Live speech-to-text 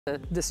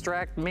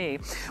distract me.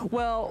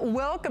 Well,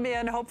 welcome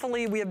in.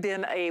 Hopefully we have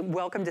been a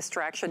welcome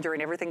distraction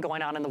during everything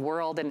going on in the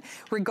world. And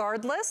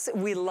regardless,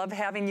 we love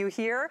having you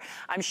here.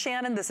 I'm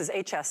Shannon, this is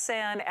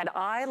HSN, and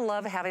I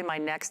love having my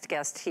next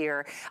guest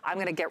here. I'm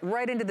gonna get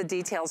right into the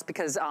details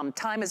because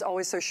time is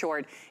always so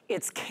short.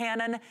 It's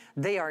Canon.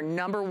 They are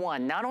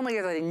 #1. Not only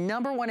are they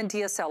 #1 in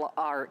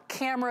DSLR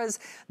cameras,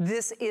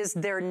 this is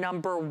their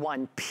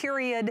 #1,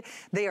 period.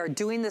 They are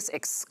doing this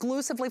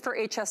exclusively for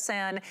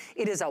HSN.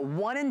 It is a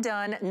one and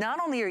done. Not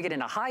only are you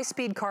getting a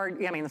high-speed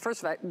card, I mean, the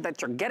first of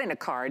that you're getting a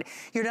card,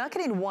 you're not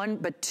getting one,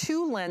 but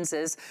 2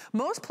 lenses.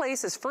 Most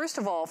places, first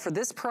of all, for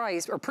this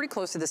price, or pretty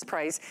close to this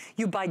price,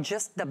 you buy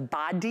just the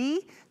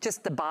body,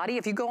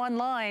 If you go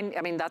online,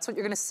 I mean, that's what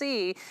you're gonna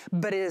see,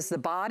 but it is the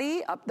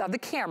body of the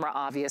camera,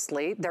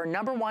 obviously. They're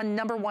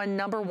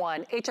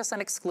 #1, HSN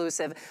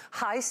exclusive,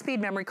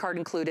 high-speed memory card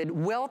included,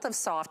 wealth of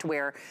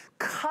software,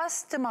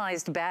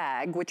 customized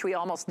bag, which we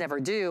almost never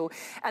do,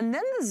 and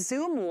then the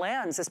zoom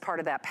lens is part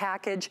of that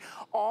package,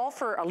 all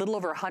for a little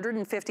over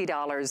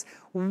 $150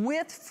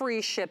 with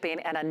free shipping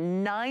and a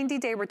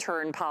 90-day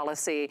return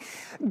policy.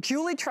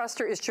 Julie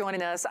Truster is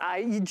joining us.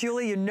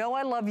 Julie, you know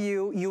I love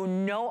you. You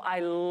know I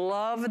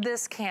love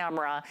this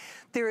camera.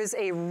 There is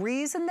a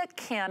reason that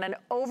Canon,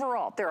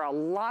 overall, there are a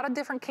lot of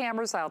different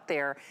cameras out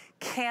there.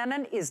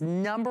 Canon is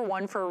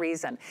 #1 for a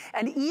reason.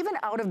 And even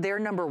out of their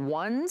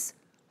 #1s,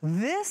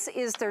 this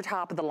is their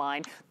top of the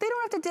line. They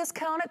don't have to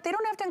discount it. They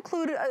don't have to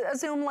include a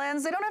zoom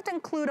lens. They don't have to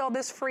include all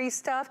this free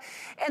stuff.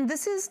 And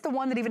this is the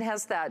one that even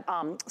has that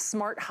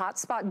smart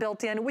hotspot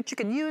built in, which you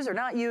can use or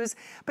not use.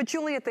 But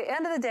Julie, at the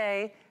end of the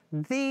day,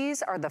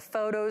 these are the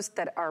photos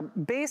that are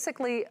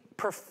basically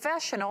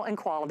professional in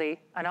quality,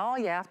 and all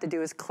you have to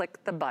do is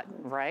click the button,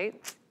 right?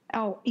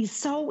 Oh, it's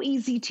so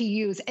easy to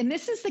use. And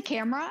this is the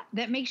camera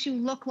that makes you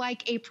look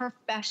like a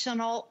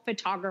professional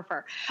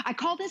photographer. I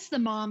call this the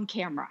mom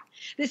camera.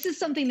 This is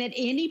something that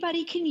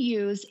anybody can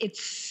use.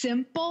 It's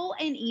simple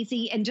and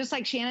easy. And just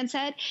like Shannon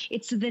said,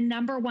 it's the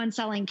 #1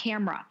 selling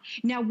camera.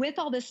 Now, with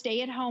all the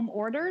stay-at-home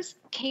orders,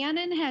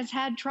 Canon has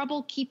had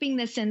trouble keeping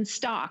this in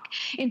stock.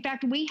 In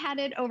fact, we had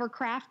it over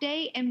craft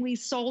day and we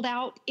sold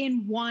out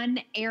in 1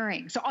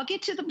 airing. So I'll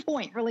get to the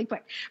point really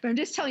quick, but I'm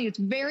just telling you, it's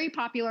very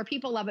popular.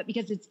 People love it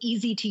because it's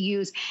easy to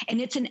use and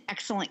it's an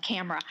excellent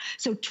camera.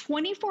 So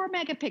 24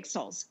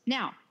 megapixels.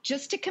 Now,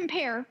 just to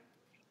compare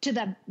to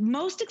the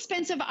most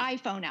expensive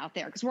iPhone out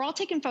there, because we're all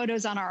taking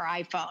photos on our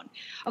iPhone.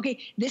 Okay,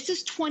 this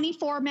is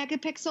 24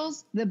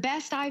 megapixels. The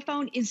best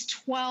iPhone is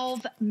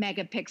 12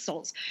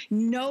 megapixels.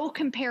 No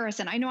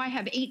comparison. I know I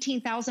have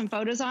 18,000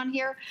 photos on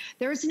here.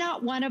 There's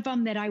not one of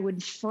them that I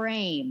would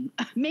frame.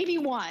 Maybe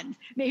one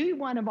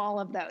of all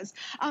of those.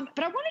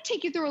 But I want to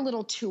take you through a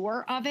little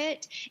tour of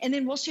it, and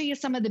then we'll show you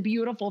some of the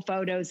beautiful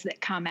photos that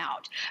come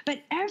out.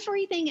 But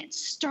everything, it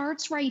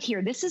starts right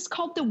here. This is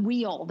called the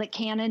wheel that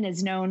Canon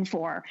is known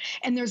for.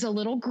 And there's a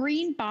little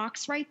green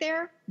box right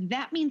there.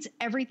 That means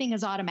everything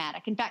is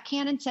automatic. In fact,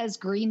 Canon says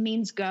green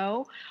means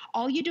go.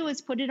 All you do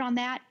is put it on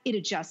that. It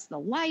adjusts the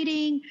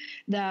lighting,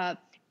 the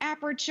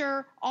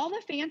aperture, all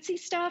the fancy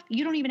stuff.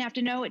 You don't even have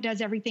to know. It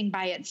does everything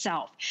by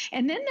itself.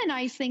 And then the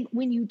nice thing,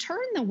 when you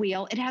turn the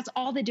wheel, it has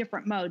all the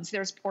different modes.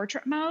 There's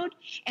portrait mode,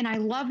 and I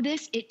love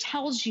this. It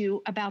tells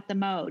you about the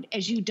mode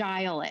as you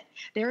dial it.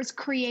 There's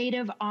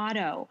creative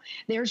auto.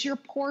 There's your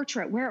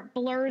portrait where it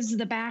blurs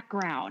the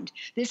background.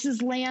 This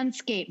is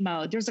landscape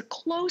mode. There's a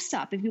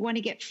close-up if you want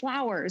to get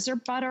flowers or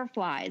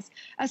butterflies.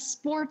 A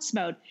sports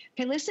mode.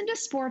 Okay, listen to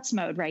sports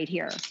mode right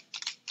here.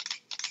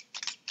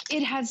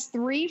 It has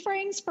 3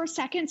 frames per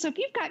second. So if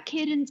you've got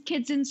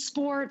kids in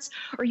sports,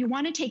 or you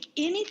want to take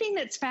anything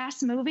that's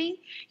fast moving,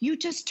 you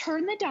just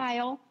turn the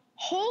dial,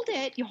 hold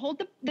it, you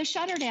hold the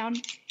shutter down,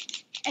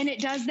 and it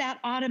does that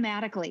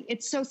automatically.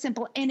 It's so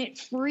simple, and it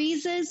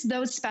freezes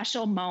those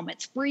special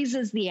moments,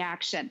 freezes the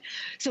action.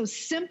 So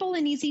simple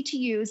and easy to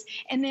use.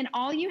 And then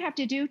all you have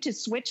to do to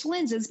switch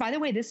lenses, by the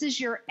way, this is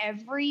your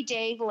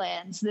everyday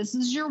lens. This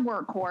is your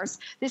workhorse.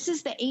 This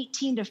is the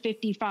 18 to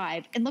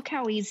 55. And look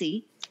how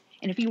easy.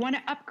 And if you want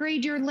to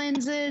upgrade your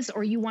lenses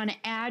or you want to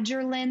add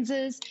your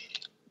lenses,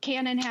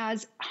 Canon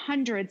has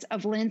hundreds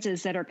of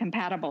lenses that are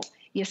compatible.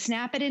 You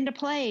snap it into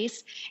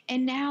place,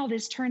 and now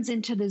this turns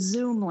into the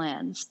zoom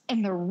lens.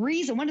 And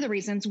one of the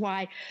reasons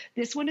why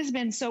this one has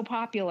been so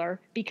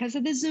popular, because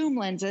of the zoom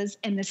lenses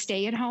and the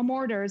stay-at-home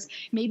orders.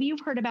 Maybe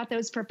you've heard about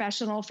those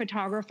professional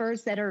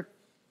photographers that are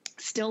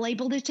still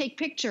able to take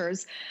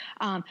pictures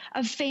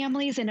of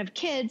families and of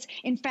kids.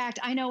 In fact,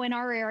 I know in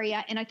our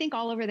area, and I think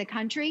all over the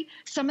country,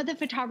 some of the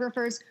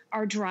photographers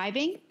are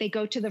driving. They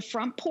go to the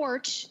front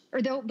porch,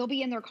 or they'll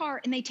be in their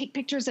car, and they take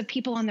pictures of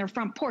people on their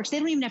front porch. They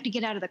don't even have to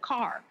get out of the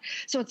car.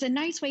 So it's a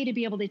nice way to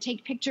be able to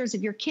take pictures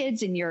of your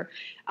kids and your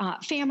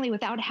family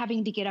without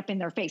having to get up in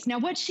their face. Now,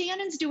 what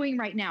Shannon's doing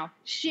right now,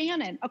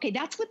 Shannon, okay,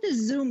 that's with the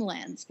zoom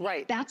lens.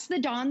 Right. That's the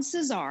Don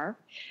Cesar.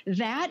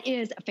 That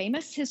is a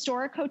famous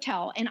historic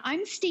hotel, and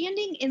I'm standing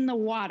in the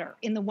water,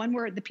 in the one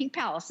where the Pink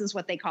Palace is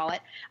what they call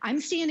it.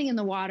 I'm standing in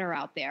the water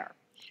out there.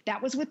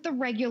 That was with the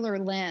regular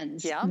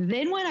lens. Yeah.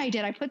 Then what I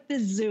did, I put the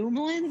zoom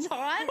lens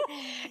on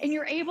and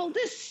you're able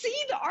to see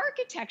the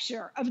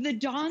architecture of the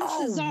Don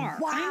Cesar.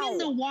 Wow. I'm in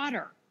the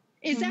water.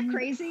 Is that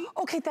crazy?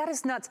 Okay, that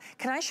is nuts.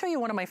 Can I show you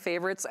one of my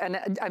favorites? And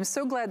I'm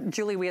so glad,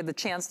 Julie, we had the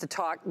chance to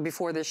talk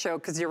before this show,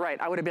 because you're right.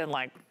 I would have been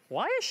like,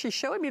 why is she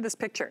showing me this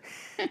picture?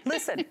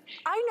 Listen,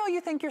 I know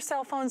you think your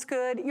cell phone's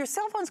good. Your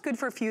cell phone's good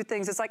for a few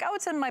things. It's like, oh,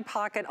 it's in my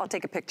pocket, I'll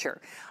take a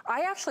picture.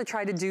 I actually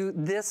tried to do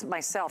this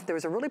myself. There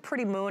was a really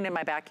pretty moon in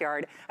my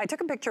backyard. I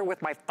took a picture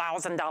with my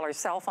 $1,000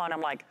 cell phone.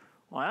 I'm like,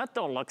 well, that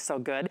don't look so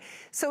good.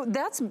 So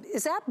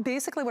is that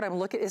basically what I'm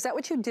looking, is that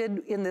what you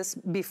did in this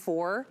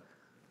before?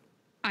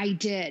 I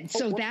did.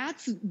 So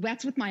that's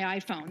with my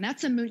iPhone.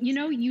 That's a moon. You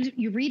know,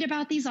 you read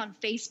about these on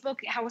Facebook,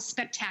 how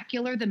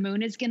spectacular the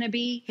moon is going to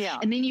be. Yeah.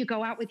 And then you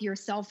go out with your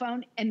cell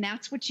phone and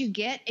that's what you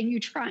get. And you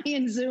try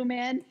and zoom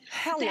in.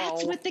 Hello.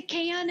 That's with the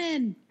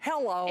Canon.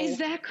 Hello. Is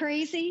that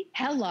crazy?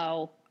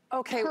 Hello.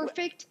 Okay.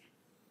 Perfect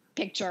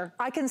picture.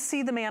 I can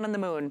see the man in the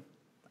moon.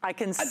 I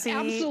can see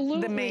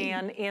Absolutely. the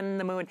man in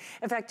the moon.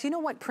 In fact, do you know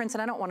what, Prince,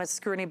 and I don't want to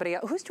screw anybody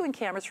up. Who's doing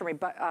cameras for me?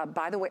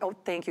 By the way, oh,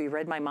 thank you, you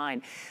read my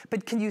mind.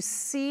 But can you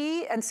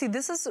see, and see,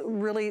 this is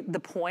really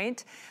the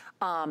point.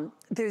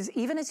 There's,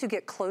 even as you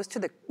get close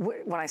to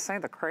when I say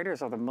the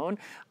craters of the moon,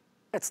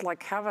 it's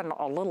like having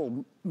a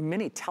little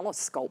mini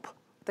telescope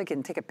that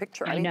can take a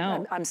picture. I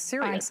know. I'm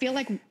serious. I feel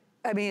like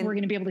we're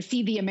going to be able to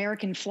see the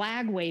American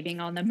flag waving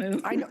on the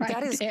moon. I know,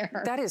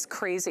 that is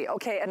crazy.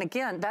 Okay, and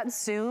again, that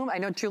zoom, I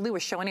know Julie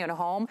was showing you at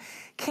home.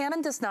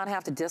 Canon does not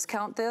have to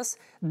discount this.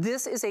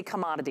 This is a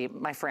commodity,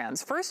 my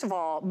friends. First of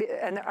all,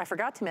 and I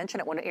forgot to mention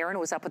it when Aaron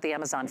was up with the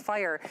Amazon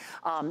Fire,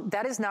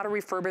 that is not a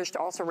refurbished,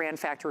 also ran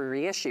factory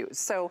reissues.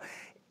 So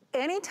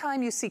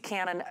anytime you see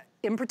Canon,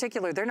 in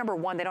particular, they're number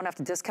one, they don't have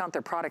to discount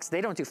their products.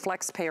 They don't do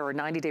flex pay or a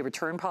 90-day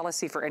return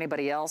policy for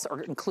anybody else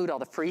or include all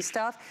the free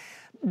stuff.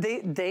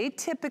 They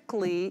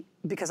typically,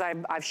 because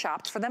I've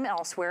shopped for them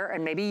elsewhere,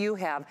 and maybe you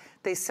have,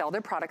 they sell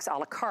their products a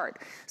la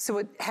carte. So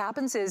what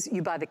happens is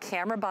you buy the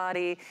camera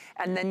body,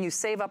 and then you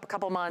save up a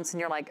couple months, and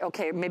you're like,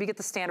 okay, maybe get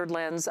the standard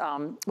lens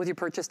with your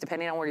purchase,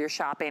 depending on where you're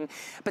shopping.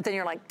 But then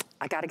you're like,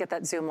 I got to get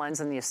that zoom lens,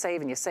 and you save,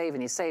 and you save,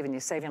 and you save, and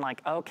you save, and you're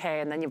like, okay,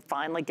 and then you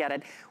finally get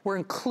it. We're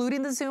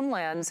including the zoom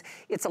lens.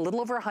 It's a little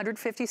over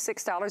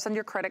 $156 on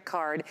your credit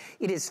card.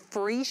 It is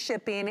free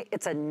shipping.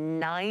 It's a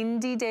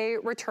 90-day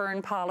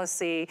return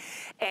policy.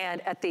 And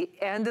at the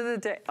end of the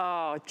day,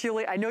 oh,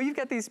 Julie, I know you've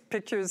got these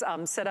pictures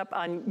set up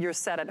on your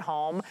set at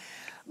home,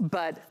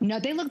 but... No,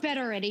 they look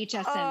better at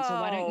HSN, so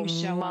why don't you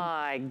show them?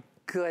 My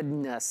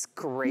goodness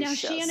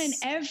gracious. Now, Shannon,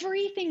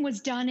 everything was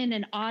done in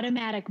an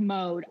automatic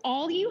mode.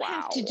 All you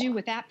have to do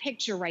with that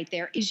picture right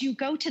there is you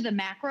go to the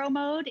macro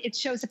mode. It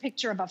shows a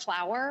picture of a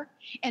flower.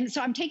 And so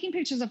I'm taking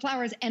pictures of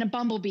flowers and a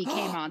bumblebee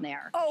came on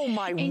there. Oh,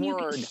 my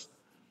word.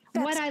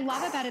 What I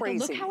love about it, though,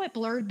 look how it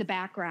blurred the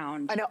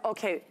background. I know,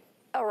 okay.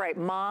 All right,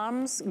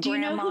 moms, Do you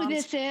know who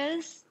this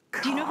is?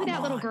 Do you know who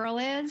that little girl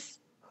is?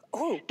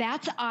 Oh.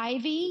 That's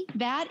Ivy.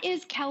 That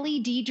is Kelly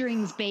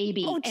Diedring's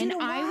baby. Oh, do you know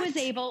what? I was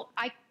able,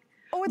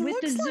 oh, it with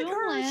looks the like zoom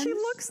her. lens, She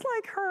looks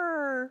like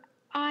her.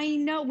 I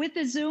know. With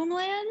the zoom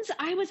lens,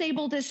 I was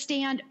able to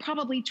stand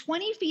probably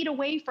 20 feet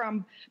away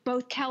from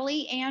both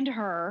Kelly and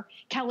her.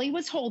 Kelly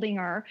was holding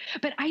her,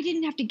 but I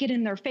didn't have to get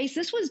in their face.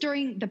 This was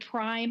during the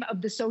prime of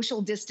the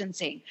social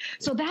distancing.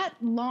 So that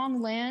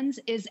long lens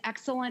is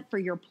excellent for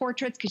your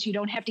portraits because you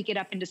don't have to get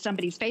up into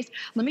somebody's face.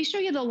 Let me show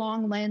you the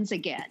long lens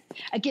again.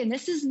 Again,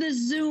 this is the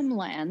zoom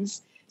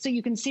lens. So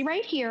you can see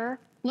right here.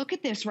 Look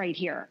at this right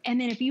here. And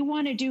then if you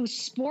want to do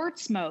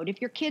sports mode, if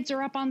your kids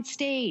are up on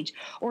stage,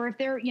 or if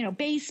they're, you know,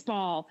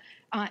 baseball,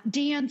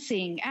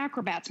 dancing,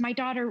 acrobats, my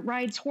daughter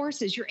rides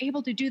horses, you're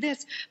able to do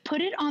this. Put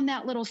it on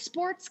that little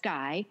sports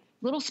guy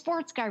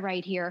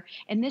right here.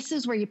 And this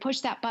is where you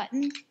push that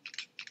button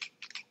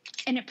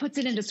and it puts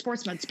it into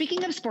sports mode.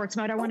 Speaking of sports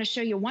mode, I want to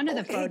show you one of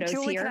the photos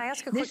Julie, here. Can I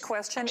ask a quick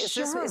question?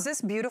 Is this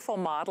beautiful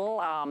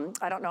model,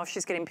 I don't know if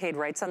she's getting paid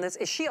rights on this.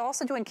 Is she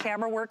also doing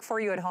camera work for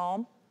you at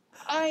home?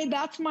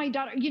 That's my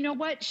daughter. You know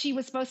what? She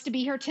was supposed to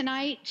be here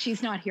tonight.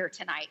 She's not here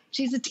tonight.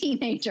 She's a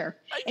teenager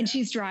and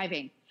she's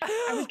driving.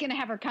 I was going to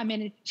have her come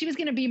in and she was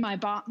going to be my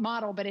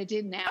model, but it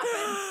didn't happen.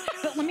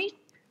 But let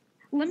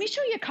me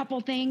show you a couple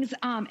things.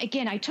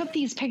 Again, I took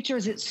these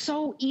pictures. It's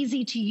so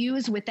easy to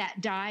use with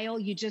that dial.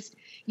 You just,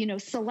 you know,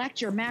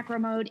 select your macro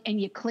mode and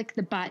you click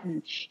the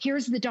button.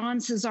 Here's the Don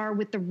Cesar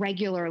with the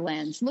regular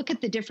lens. Look at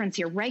the difference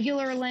here.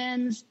 Regular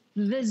lens,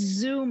 the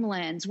zoom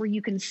lens where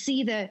you can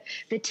see the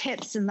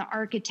tips and the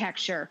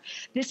architecture.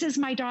 This is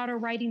my daughter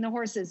riding the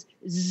horses.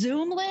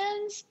 Zoom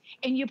lens,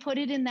 and you put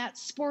it in that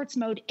sports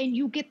mode and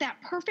you get that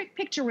perfect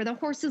picture where the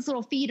horse's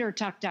little feet are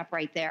tucked up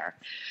right there.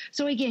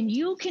 So again,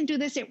 you can do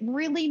this. It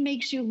really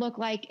makes you look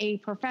like a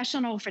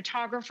professional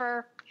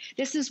photographer.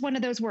 This is one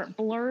of those where it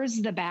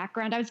blurs the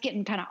background. I was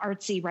getting kind of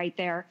artsy right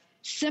there.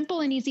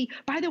 Simple and easy.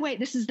 By the way,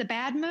 this is the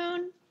bad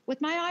moon with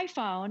my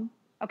iPhone.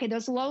 Okay,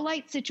 those low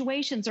light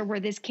situations are where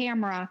this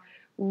camera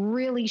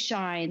really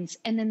shines.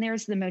 And then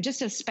there's the moon,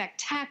 just a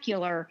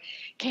spectacular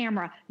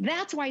camera.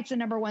 That's why it's the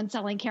 #1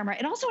 selling camera.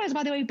 It also has,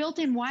 by the way,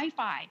 built-in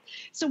Wi-Fi.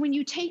 So when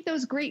you take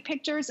those great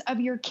pictures of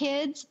your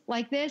kids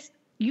like this,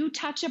 you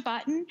touch a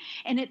button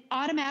and it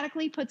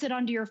automatically puts it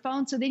onto your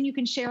phone. So then you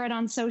can share it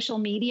on social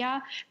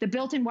media. The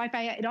built-in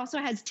Wi-Fi, it also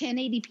has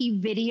 1080p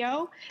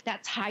video.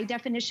 That's high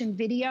definition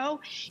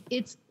video.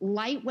 It's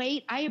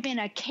lightweight. I have been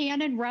a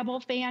Canon Rebel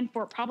fan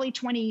for probably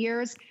 20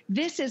 years.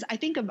 This is, I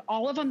think of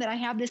all of them that I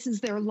have, this is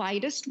their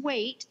lightest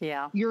weight.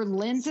 Yeah. Your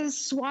lenses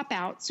swap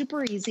out,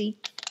 super easy.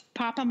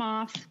 Pop them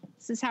off.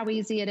 This is how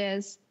easy it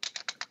is.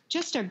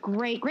 Just a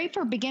great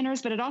for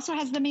beginners, but it also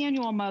has the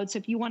manual mode. So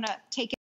if you want to take it